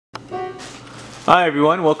Hi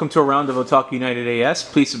everyone, welcome to a round of Otaku United AS.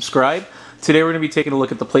 Please subscribe. Today we're going to be taking a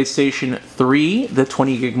look at the PlayStation 3, the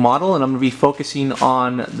 20 gig model, and I'm going to be focusing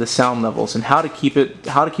on the sound levels and how to keep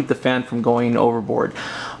the fan from going overboard.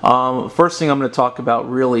 First thing I'm going to talk about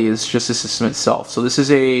really is just the system itself. So this is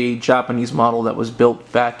a Japanese model that was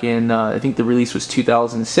built back in, I think the release was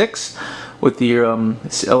 2006. With the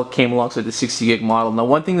it came alongside the 60 gig model. Now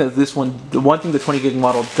one thing that the 20 gig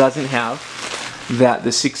model doesn't have that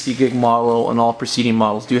the 60 gig model and all preceding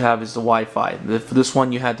models do have is the Wi-Fi. For this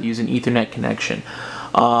one you had to use an Ethernet connection.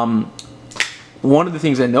 One of the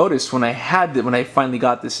things I noticed when I finally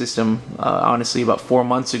got the system, honestly about 4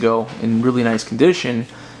 months ago in really nice condition,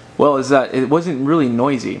 well, is that it wasn't really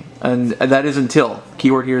noisy, and that is until,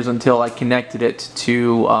 keyword here is until I connected it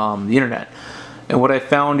to the internet. And what I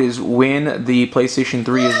found is when the PlayStation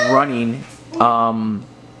 3 is running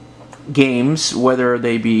games, whether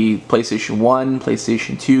they be PlayStation 1,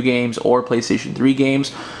 PlayStation 2 games, or PlayStation 3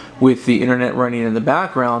 games, with the internet running in the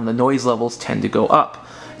background, the noise levels tend to go up.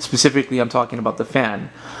 Specifically, I'm talking about the fan.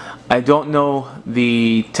 I don't know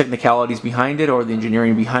the technicalities behind it or the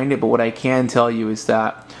engineering behind it, but what I can tell you is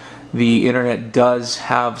that the internet does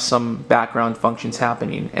have some background functions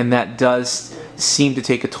happening, and that does seem to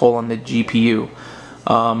take a toll on the GPU.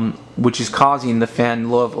 Which is causing the fan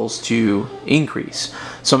levels to increase.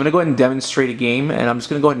 So I'm going to go ahead and demonstrate a game, and I'm just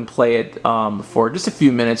going to go ahead and play it for just a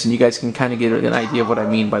few minutes, and you guys can kind of get an idea of what I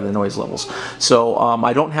mean by the noise levels. So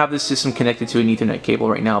I don't have this system connected to an Ethernet cable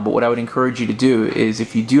right now, but what I would encourage you to do is,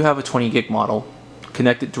 if you do have a 20 gig model,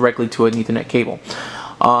 connect it directly to an Ethernet cable.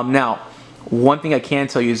 Now, one thing I can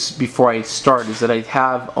tell you is, before I start, is that I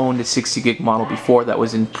have owned a 60 gig model before that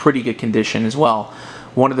was in pretty good condition as well.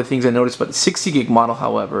 One of the things I noticed about the 60 gig model,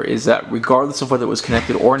 however, is that regardless of whether it was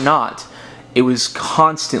connected or not, it was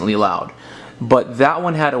constantly loud. But that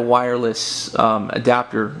one had a wireless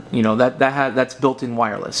adapter, you know, that's built-in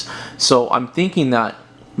wireless. So I'm thinking that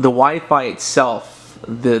the Wi-Fi itself,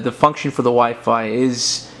 the function for the Wi-Fi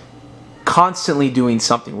is constantly doing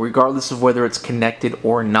something, regardless of whether it's connected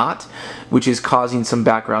or not, which is causing some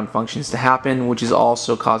background functions to happen, which is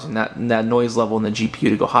also causing that noise level in the GPU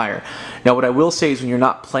to go higher. Now, what I will say is, when you're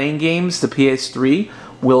not playing games, the PS3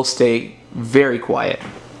 will stay very quiet.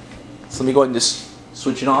 So let me go ahead and just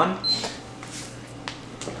switch it on.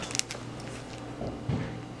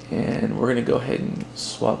 And we're going to go ahead and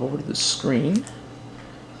swap over to the screen.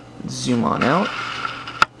 Zoom on out.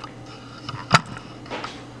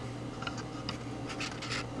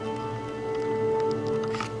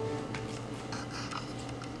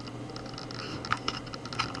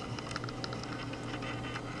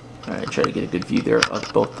 Alright, try to get a good view there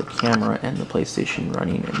of both the camera and the PlayStation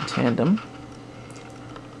running in tandem.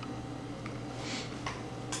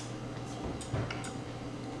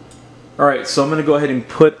 Alright, so I'm going to go ahead and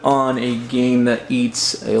put on a game that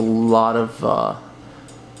eats a lot of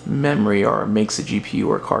memory, or makes the GPU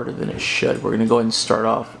work harder than it should. We're going to go ahead and start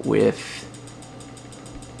off with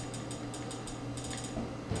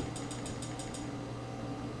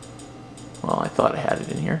well, I thought I had it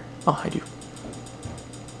in here. Oh, I do.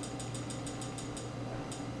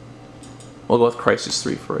 We'll go with Crysis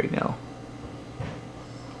 3 for right now.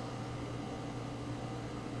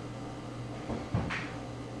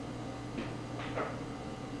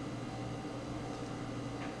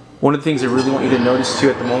 One of the things I really want you to notice too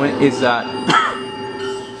at the moment is that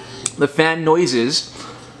the fan noises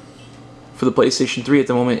for the PlayStation 3 at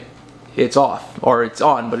the moment, it's off, or it's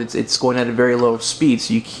on, but it's going at a very low speed,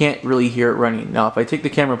 so you can't really hear it running. Now, if I take the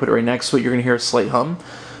camera and put it right next to it, you're going to hear a slight hum.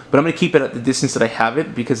 But I'm going to keep it at the distance that I have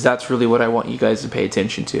it, because that's really what I want you guys to pay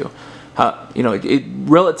attention to. You know,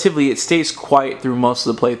 it stays quiet through most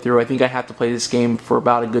of the playthrough. I think I have to play this game for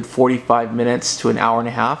about a good 45 minutes to an hour and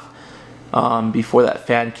a half before that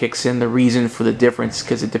fan kicks in. The reason for the difference,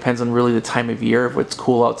 because it depends on really the time of year, if it's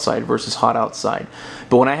cool outside versus hot outside.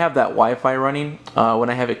 But when I have that Wi-Fi running, when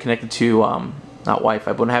I have it connected to, not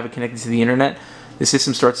Wi-Fi, but when I have it connected to the internet, the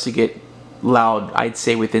system starts to get loud, I'd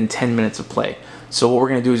say within 10 minutes of play. So what we're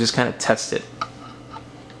going to do is just kind of test it.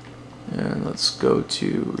 And let's go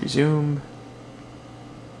to resume.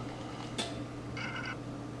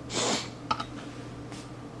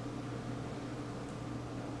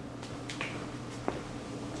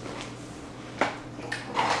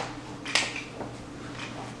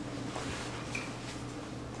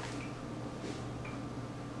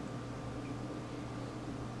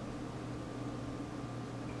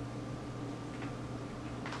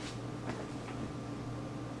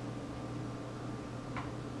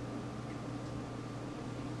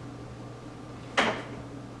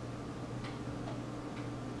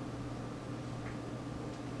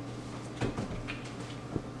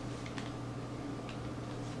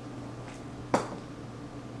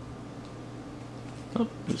 Oh,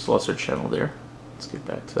 just lost our channel there. Let's get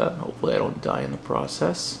back to that. Hopefully I don't die in the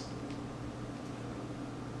process.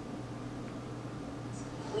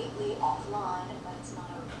 Completely offline, but it's not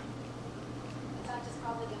over. In fact, it's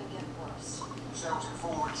probably going to get worse. Cells in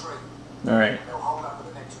full retreat. Alright. They'll hold up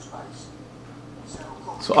at the Nexus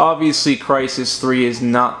base. So obviously Crysis 3 is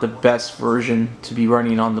not the best version to be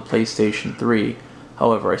running on the PlayStation 3.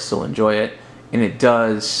 However, I still enjoy it. And it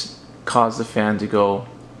does cause the fan to go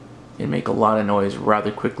and make a lot of noise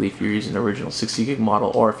rather quickly if you're using the original 60 gig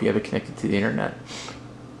model or if you have it connected to the internet.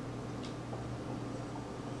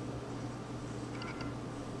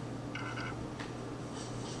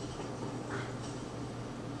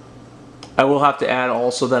 I will have to add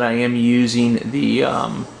also that I am using the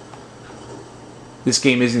this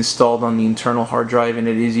game is installed on the internal hard drive and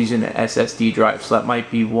it is using an SSD drive, so that might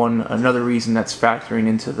be another reason that's factoring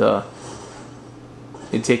into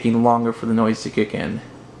it taking longer for the noise to kick in.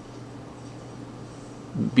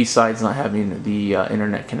 Besides not having the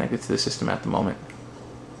internet connected to the system at the moment.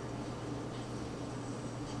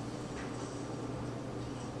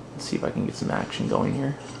 Let's see if I can get some action going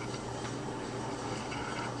here.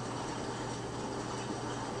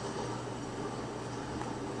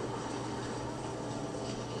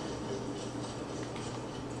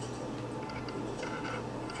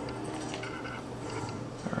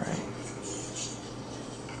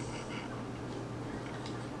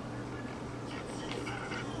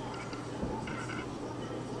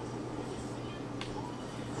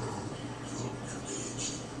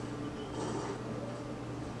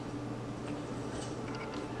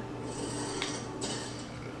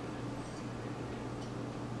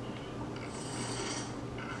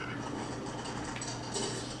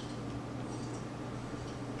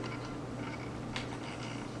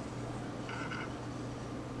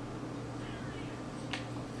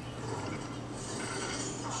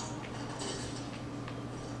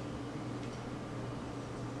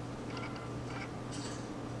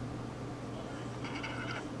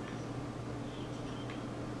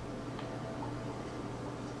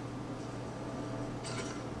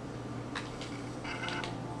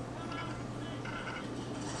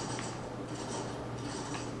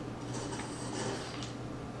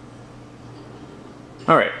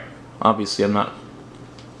 Alright, obviously I'm not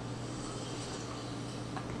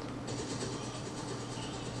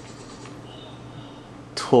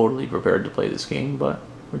totally prepared to play this game, but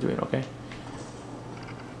we're doing okay.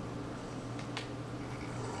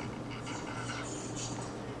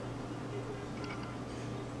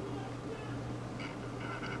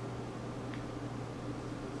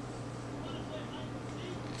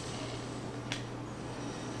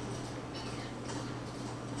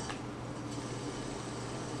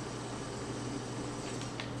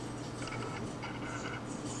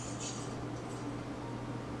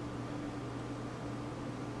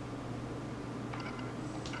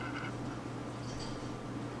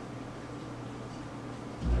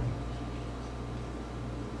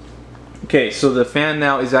 Okay, so the fan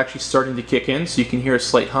now is actually starting to kick in, so you can hear a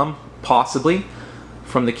slight hum, possibly,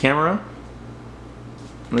 from the camera.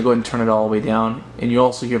 I'm going to go ahead and turn it all the way down, and you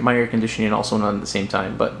also hear my air conditioning also on at the same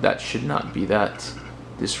time, but that should not be that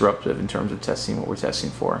disruptive in terms of testing what we're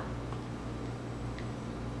testing for.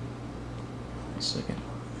 A second.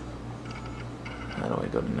 How do I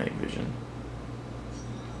go to night vision?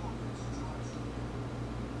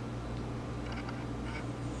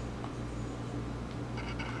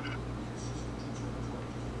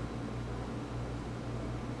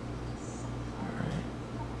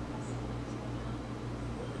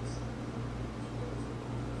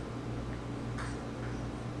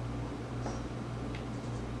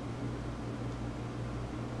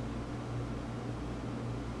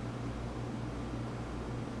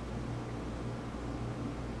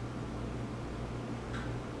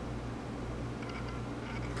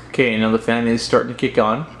 Okay, now the fan is starting to kick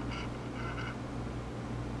on.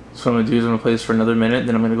 So what I'm going to do is I'm going to play this for another minute,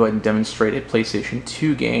 then I'm going to go ahead and demonstrate a PlayStation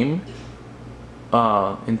 2 game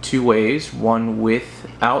in two ways. One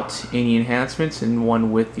without any enhancements and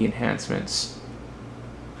one with the enhancements.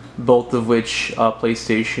 Both of which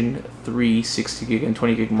PlayStation 3 60 gig and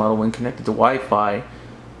 20 gig model when connected to Wi-Fi, at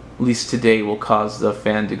least today, will cause the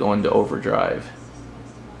fan to go into overdrive.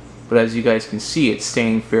 But as you guys can see, it's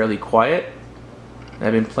staying fairly quiet.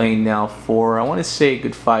 I've been playing now for, I want to say, a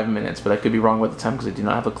good 5 minutes, but I could be wrong about the time because I do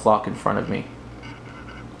not have a clock in front of me.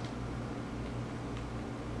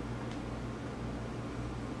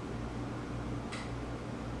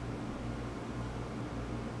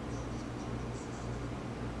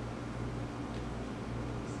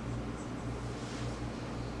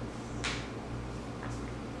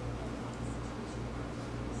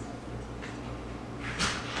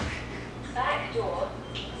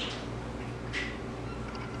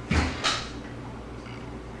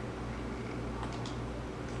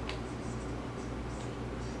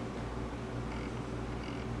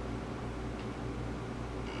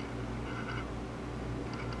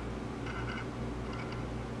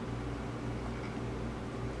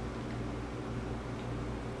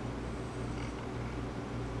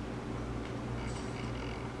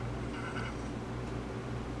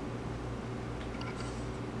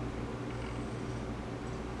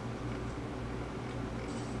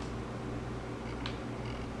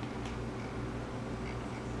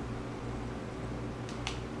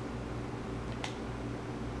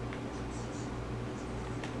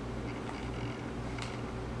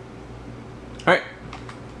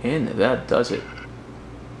 And that does it.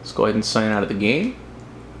 Let's go ahead and sign out of the game.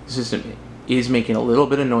 The system is making a little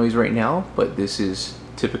bit of noise right now, but this is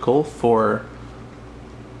typical for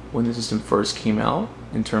when the system first came out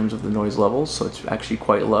in terms of the noise levels, so it's actually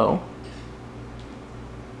quite low.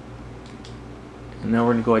 And now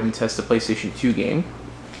we're going to go ahead and test the PlayStation 2 game.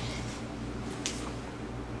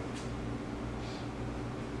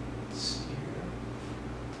 Let's see here.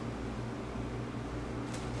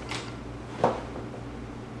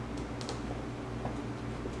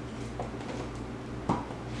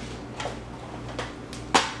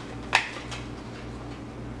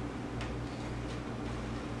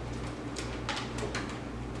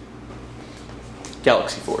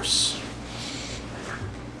 Galaxy Force.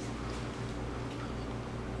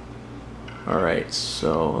 Alright,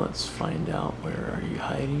 so let's find out, where are you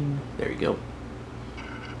hiding? There you go.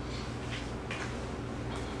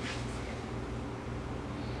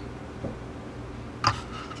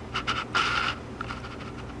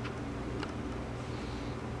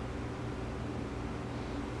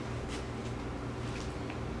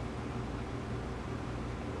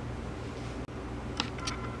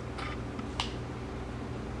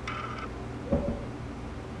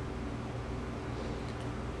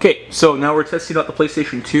 Okay, so now we're testing out the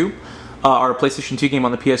PlayStation 2, our PlayStation 2 game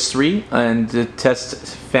on the PS3, and to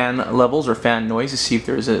test fan levels or fan noise to see if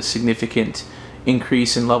there's a significant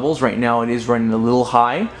increase in levels. Right now it is running a little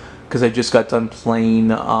high because I just got done playing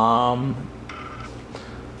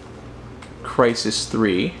Crysis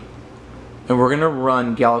 3. And we're going to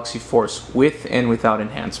run Galaxy Force with and without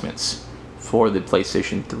enhancements for the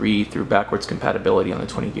PlayStation 3 through backwards compatibility on the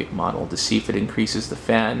 20 gig model to see if it increases the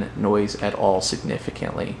fan noise at all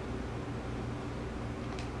significantly.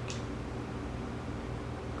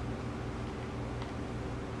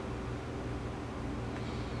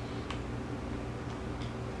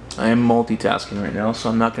 I am multitasking right now, so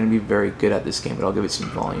I'm not going to be very good at this game, but I'll give it some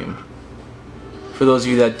volume. For those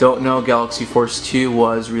of you that don't know, Galaxy Force 2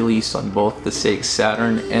 was released on both the Sega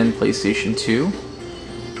Saturn and PlayStation 2.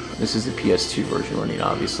 This is the PS2 version running,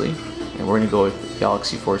 obviously. And we're going to go with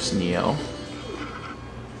Galaxy Force Neo.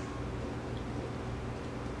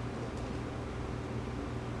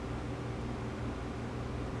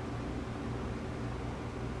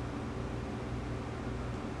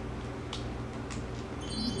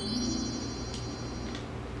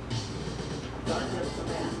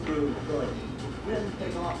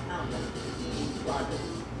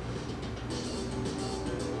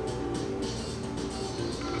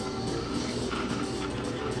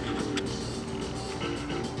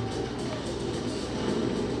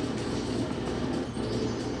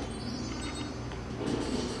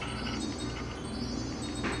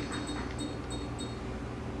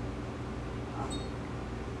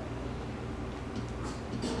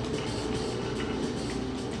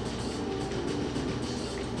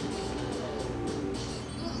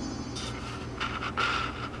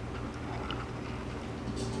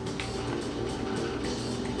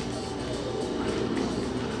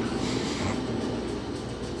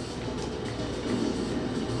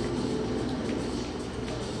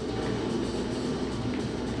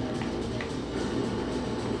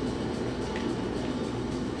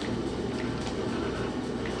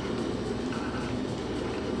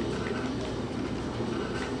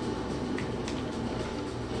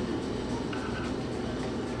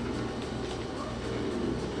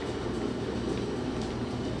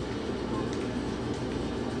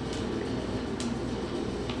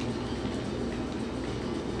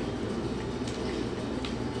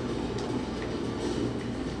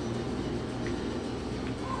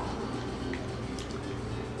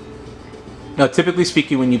 Now, typically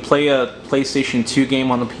speaking, when you play a PlayStation 2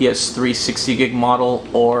 game on the PS3 60 gig model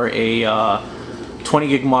or a 20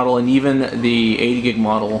 gig model and even the 80 gig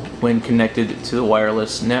model when connected to the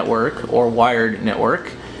wireless network or wired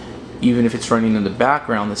network, even if it's running in the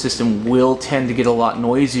background, the system will tend to get a lot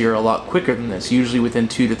noisier a lot quicker than this, usually within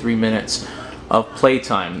 2 to 3 minutes of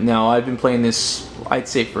playtime. Now, I've been playing this, I'd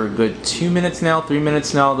say, for a good 2 minutes now, 3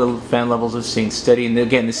 minutes now. The fan levels have stayed steady, and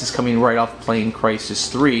again, this is coming right off playing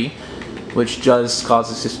Crysis 3, which does cause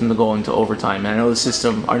the system to go into overtime. And I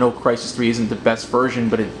know Crysis 3 isn't the best version,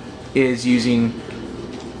 but it is using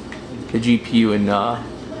the GPU in a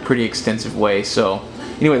pretty extensive way. So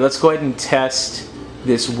anyway, let's go ahead and test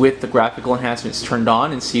this with the graphical enhancements turned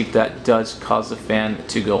on and see if that does cause the fan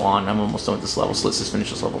to go on. I'm almost done with this level, so let's just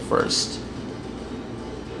finish this level first.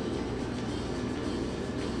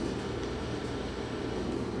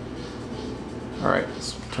 Alright,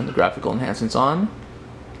 let's turn the graphical enhancements on.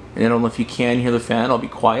 And I don't know if you can hear the fan, I'll be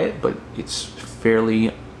quiet, but it's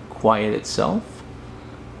fairly quiet itself.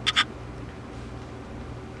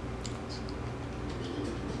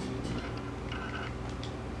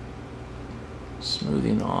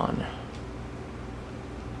 on.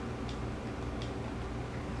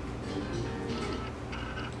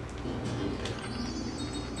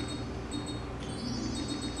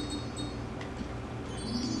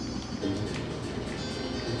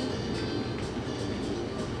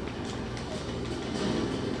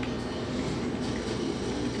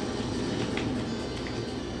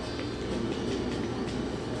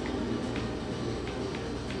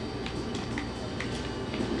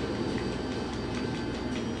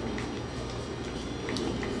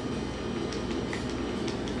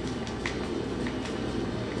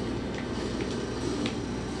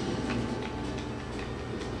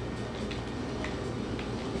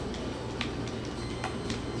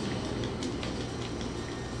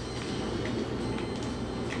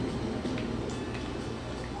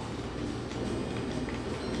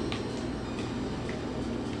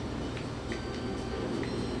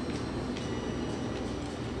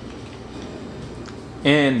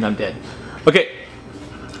 And I'm dead. Okay.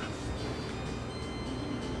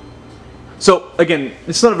 So again,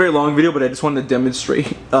 it's not a very long video, but I just wanted to demonstrate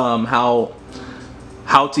how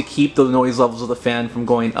to keep the noise levels of the fan from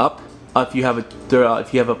going up. If you have a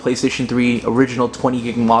PlayStation 3 original 20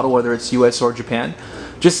 gig model, whether it's US or Japan,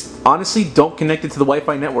 just honestly don't connect it to the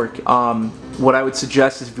Wi-Fi network. What I would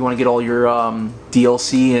suggest is if you want to get all your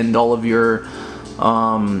DLC and all of your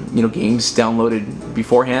games downloaded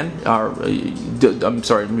beforehand, or I'm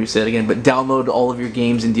sorry, let me say it again, but download all of your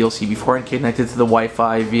games and DLC beforehand, connect it to the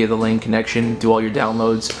Wi-Fi via the LAN connection, do all your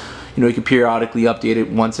downloads. You can periodically update it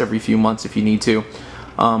once every few months if you need to.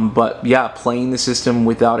 But yeah, playing the system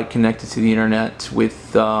without it connected to the internet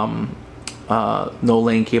with no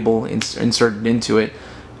LAN cable inserted into it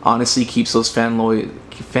honestly keeps those fan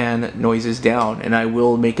noises down. And I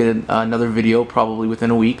will make another video probably within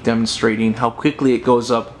a week demonstrating how quickly it goes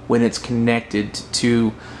up when it's connected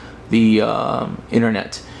to the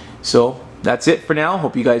internet. So that's it for now.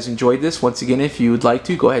 Hope you guys enjoyed this. Once again, if you would like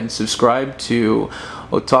to, go ahead and subscribe to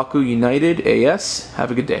Otaku United AS. Have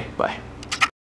a good day. Bye.